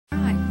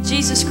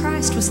Jesus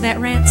Christ was that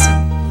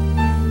ransom.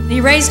 And He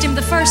raised Him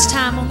the first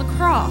time on the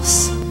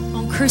cross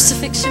on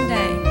Crucifixion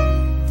Day.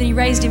 Then He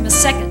raised Him a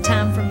second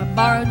time from a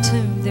borrowed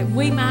tomb that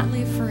we might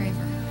live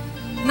forever.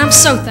 And I'm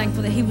so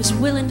thankful that He was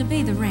willing to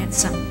be the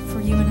ransom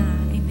for you and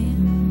I. Amen.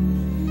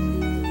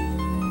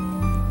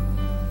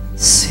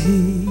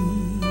 See,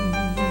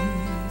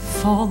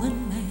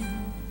 fallen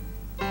man,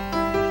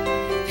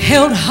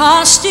 held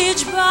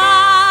hostage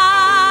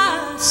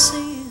by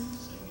sin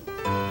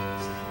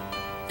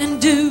and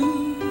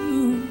doomed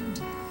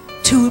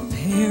to a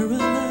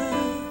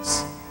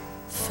perilous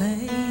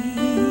fate.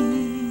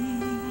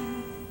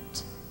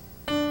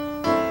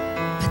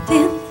 But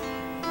then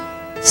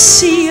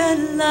see a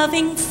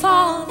loving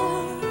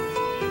Father,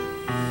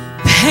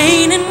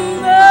 pain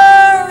and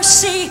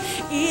mercy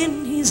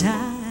in His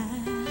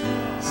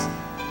eyes,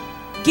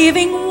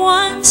 giving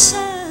one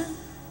Son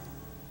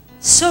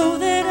so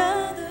that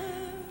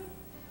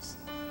others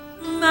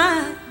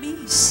might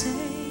be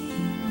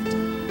saved.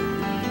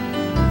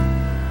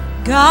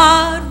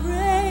 God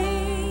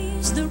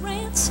raised the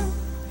ransom,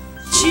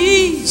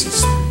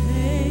 Jesus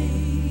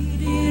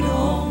paid it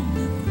on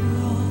the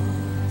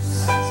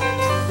cross.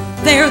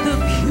 They're the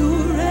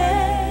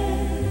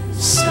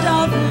purest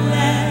of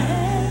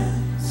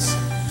lambs,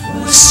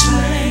 was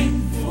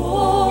slain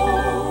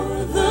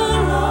for the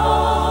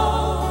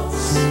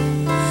lost,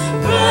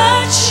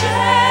 blood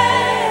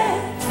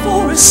shed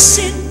for a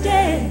sin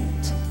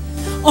debt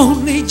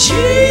only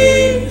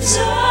Jesus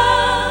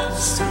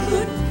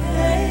could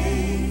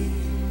pay.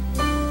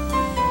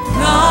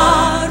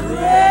 God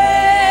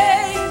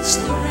raised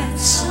the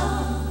ransom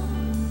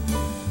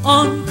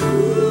on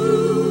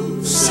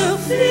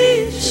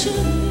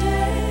Crucifixion Day.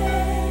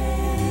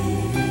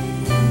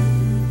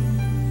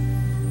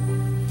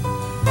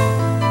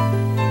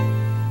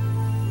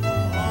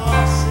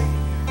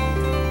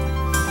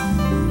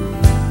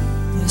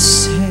 The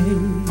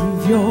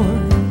Savior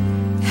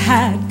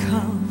had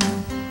come,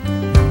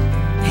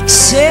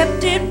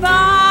 accepted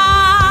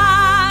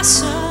by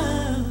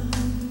some.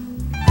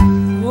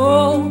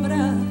 Oh, but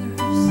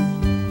others,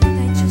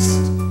 they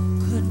just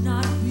could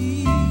not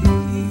be.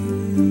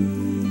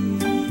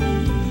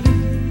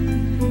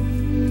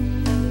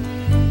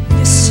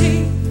 You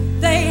see,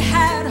 they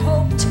had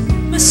hoped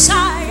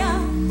Messiah,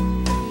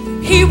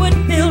 He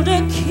would build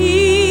a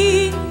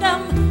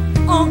kingdom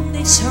on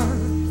this earth.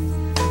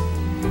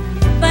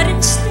 But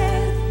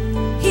instead,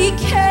 He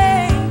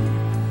came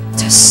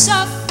to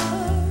suffer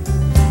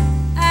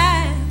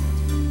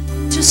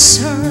and to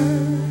serve.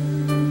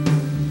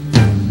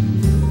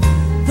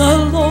 The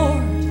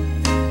Lord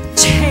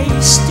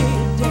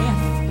tasted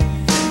death,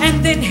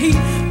 and then He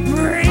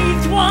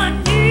breathed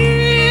one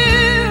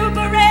new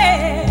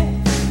breath,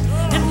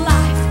 and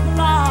life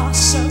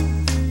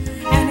blossomed,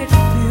 and it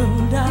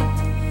filled up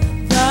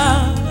the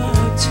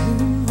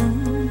tomb.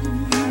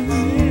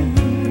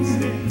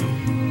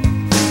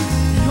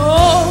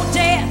 Oh,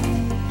 death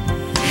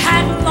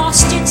had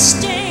lost its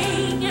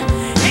sting.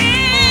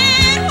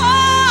 It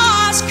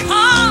was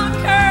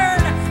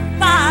conquered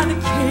by the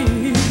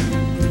King.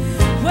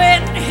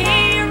 When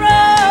He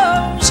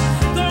rose,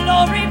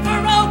 glory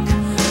broke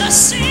the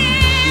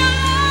seal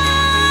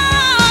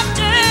of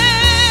doom.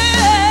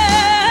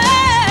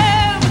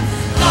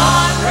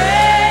 God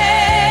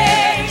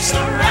raised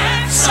the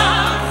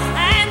ransom,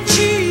 and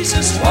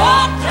Jesus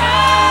walked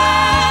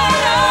out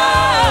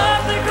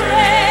of the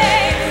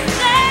grave.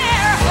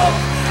 Their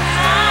hope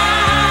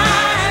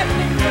had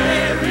been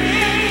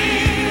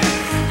buried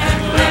and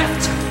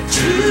left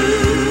to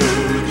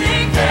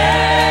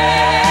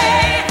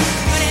decay.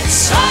 But in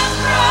sunrise,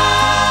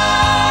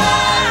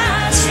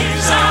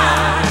 His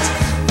eyes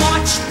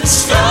watched the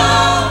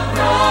stone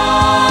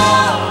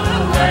roll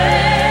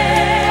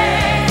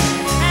away,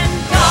 and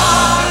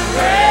God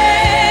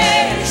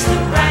raised the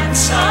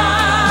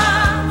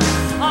ransom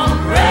on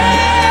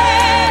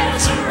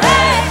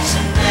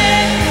Resurrection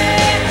Day.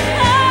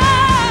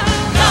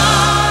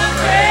 God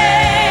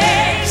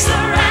raised the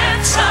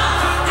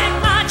ransom, and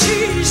my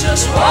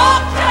Jesus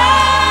walked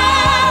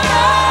out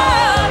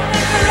of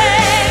the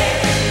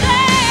grave.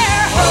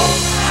 Their hope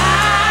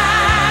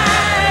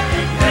had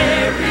been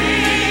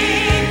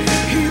buried.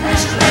 He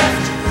was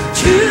left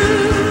to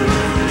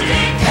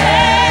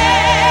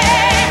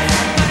decay.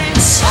 But in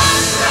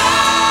sunrise,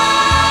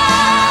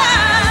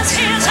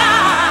 His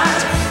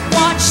eyes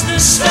watched the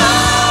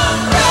stone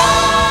roll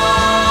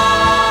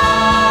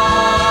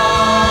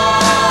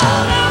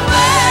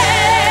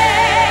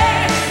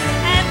away,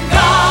 and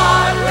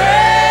God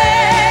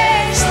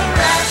raised the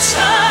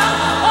ransom.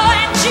 Oh,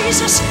 and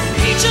Jesus,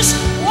 He just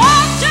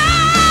walked out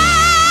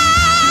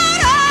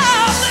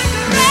of the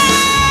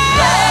grave.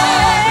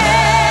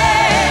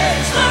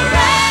 Raised the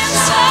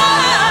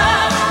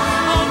ransom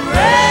on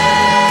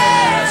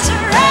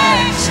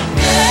Resurrection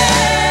Day.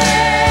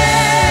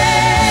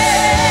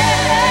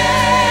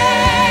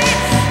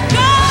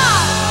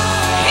 God,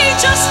 He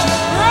just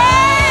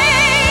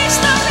raised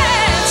the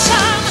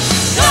ransom.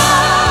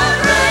 God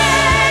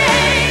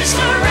raised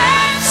the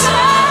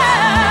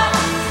ransom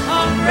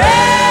on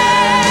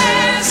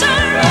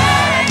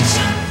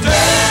Resurrection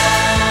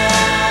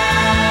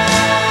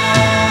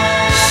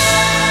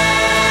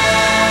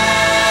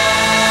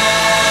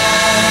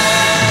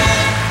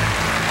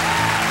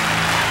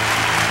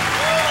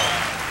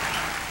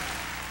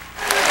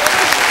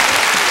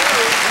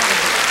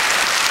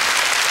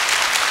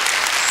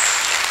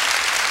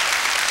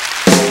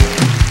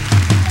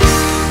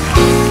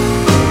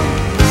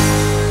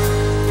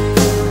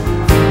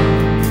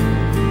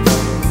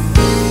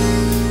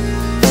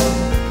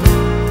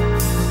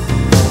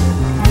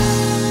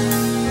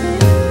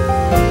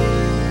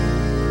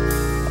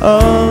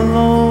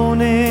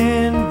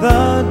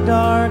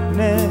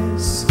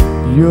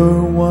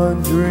you're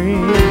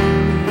wondering,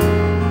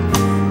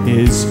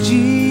 is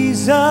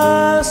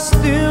Jesus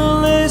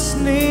still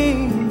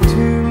listening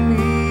to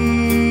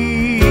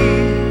me?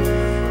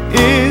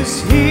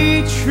 Is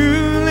he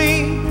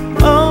truly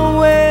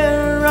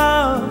aware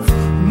of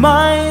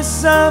my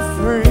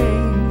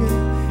suffering?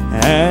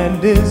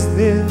 And is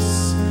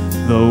this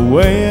the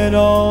way it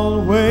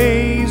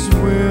always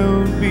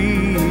will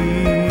be?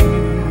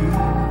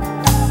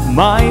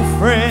 My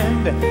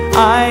friend,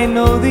 I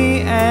know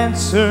the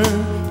answer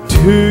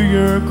to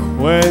your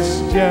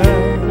question,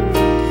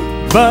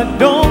 but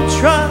don't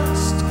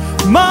trust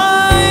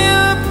my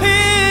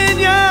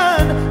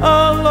opinion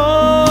alone.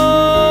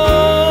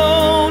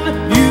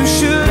 You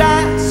should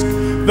ask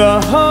the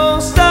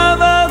host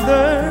of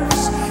others,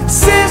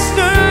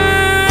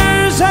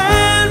 sisters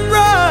and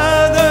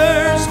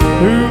brothers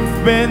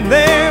who've been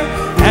there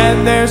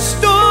and their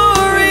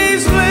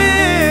stories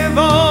live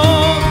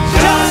on.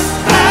 Just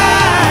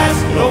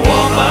ask the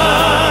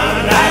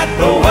woman at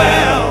the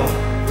well,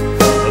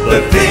 the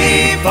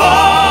thief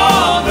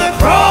on the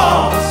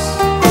cross,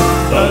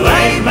 the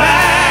lame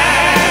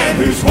man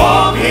who's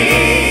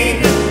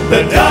walking,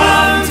 the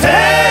dumb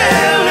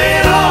tell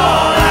it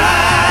all.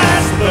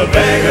 Ask the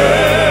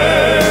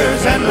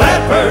beggars and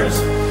lepers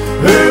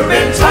who've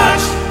been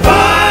touched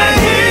by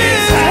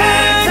his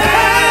hand.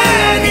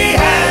 Can he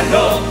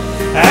handle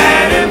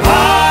an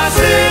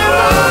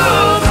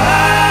impossible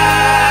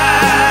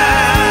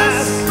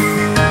task?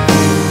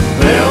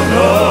 They'll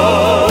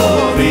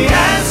know the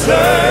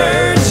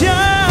answer.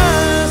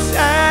 Just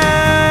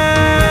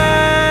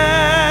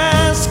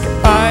ask.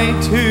 I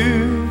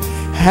too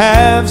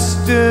have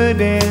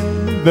stood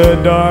in the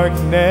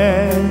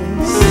darkness,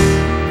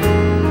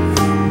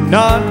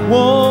 not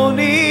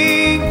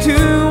wanting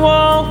to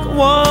walk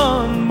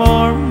one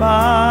more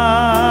mile.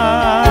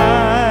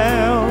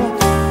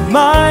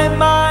 My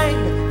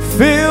mind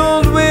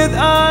filled with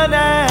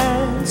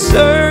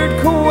unanswered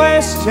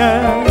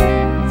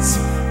questions,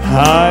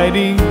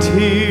 hiding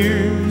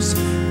tears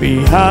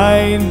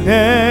behind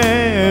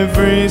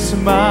every smile.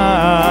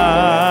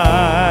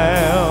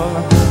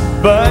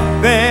 But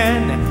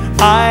then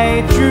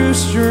I drew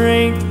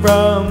strength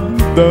from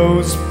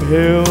those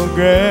pilgrims,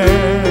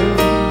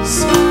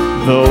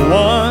 the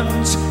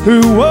ones who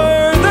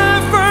were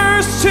the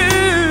first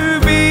to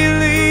believe.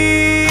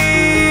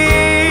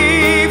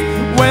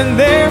 When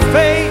their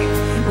faith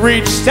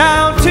reached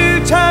out to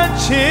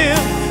touch him,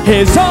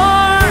 his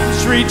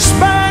arms reached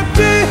back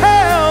to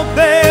help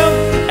them,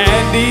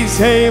 and he's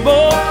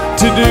able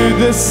to do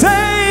the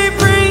same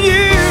for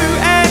you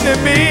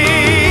and me.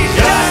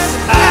 Just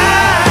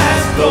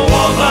ask the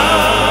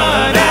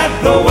woman at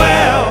the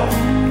well,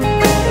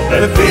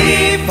 the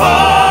thief